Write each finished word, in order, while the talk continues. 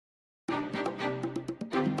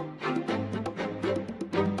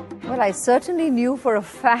I certainly knew for a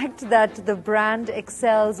fact that the brand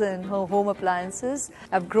excels in home appliances.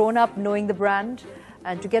 I've grown up knowing the brand,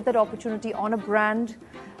 and to get that opportunity on a brand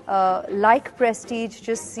like Prestige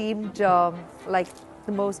just seemed like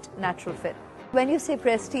the most natural fit. When you say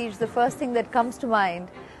Prestige, the first thing that comes to mind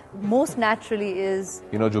most naturally is,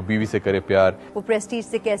 जो बीवी से करे प्यार, वो Prestige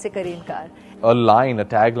से कैसे करे इनकार. A line, a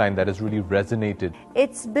tagline that has really resonated.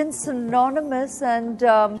 It's been synonymous and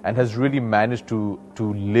has really managed to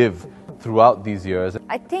live throughout these years.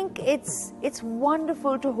 I think it's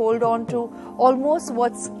wonderful to hold on to almost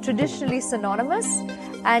what's traditionally synonymous,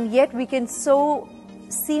 and yet we can so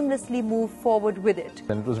seamlessly move forward with it.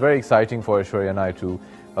 And it was very exciting for Aishwarya and I to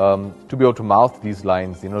be able to mouth these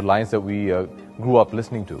lines, lines that we grew up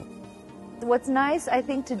listening to. What's nice, I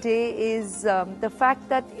think, today is the fact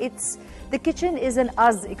that the kitchen is an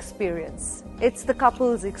us experience. It's the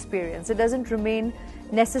couple's experience. It doesn't remain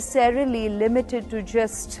necessarily limited to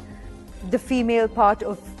just the female part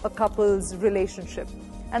of a couple's relationship.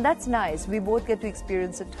 And that's nice. We both get to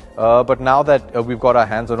experience it. But now that we've got our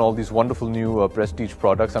hands on all these wonderful new Prestige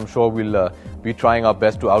products, I'm sure we'll be trying our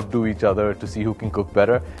best to outdo each other to see who can cook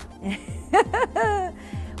better.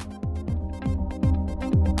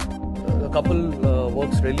 The couple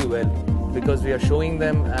works really well because we are showing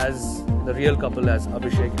them as the real couple, as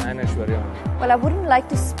Abhishek and Aishwarya. Well, I wouldn't like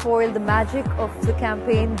to spoil the magic of the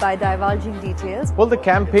campaign by divulging details. Well, the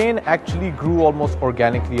campaign actually grew almost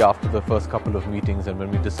organically after the first couple of meetings and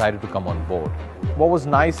when we decided to come on board. What was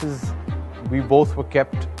nice is we both were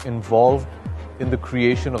kept involved in the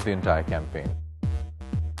creation of the entire campaign.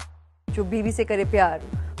 जो बीवी से करे प्यार,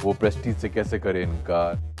 वो Prestige से कैसे करे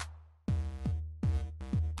इनकार.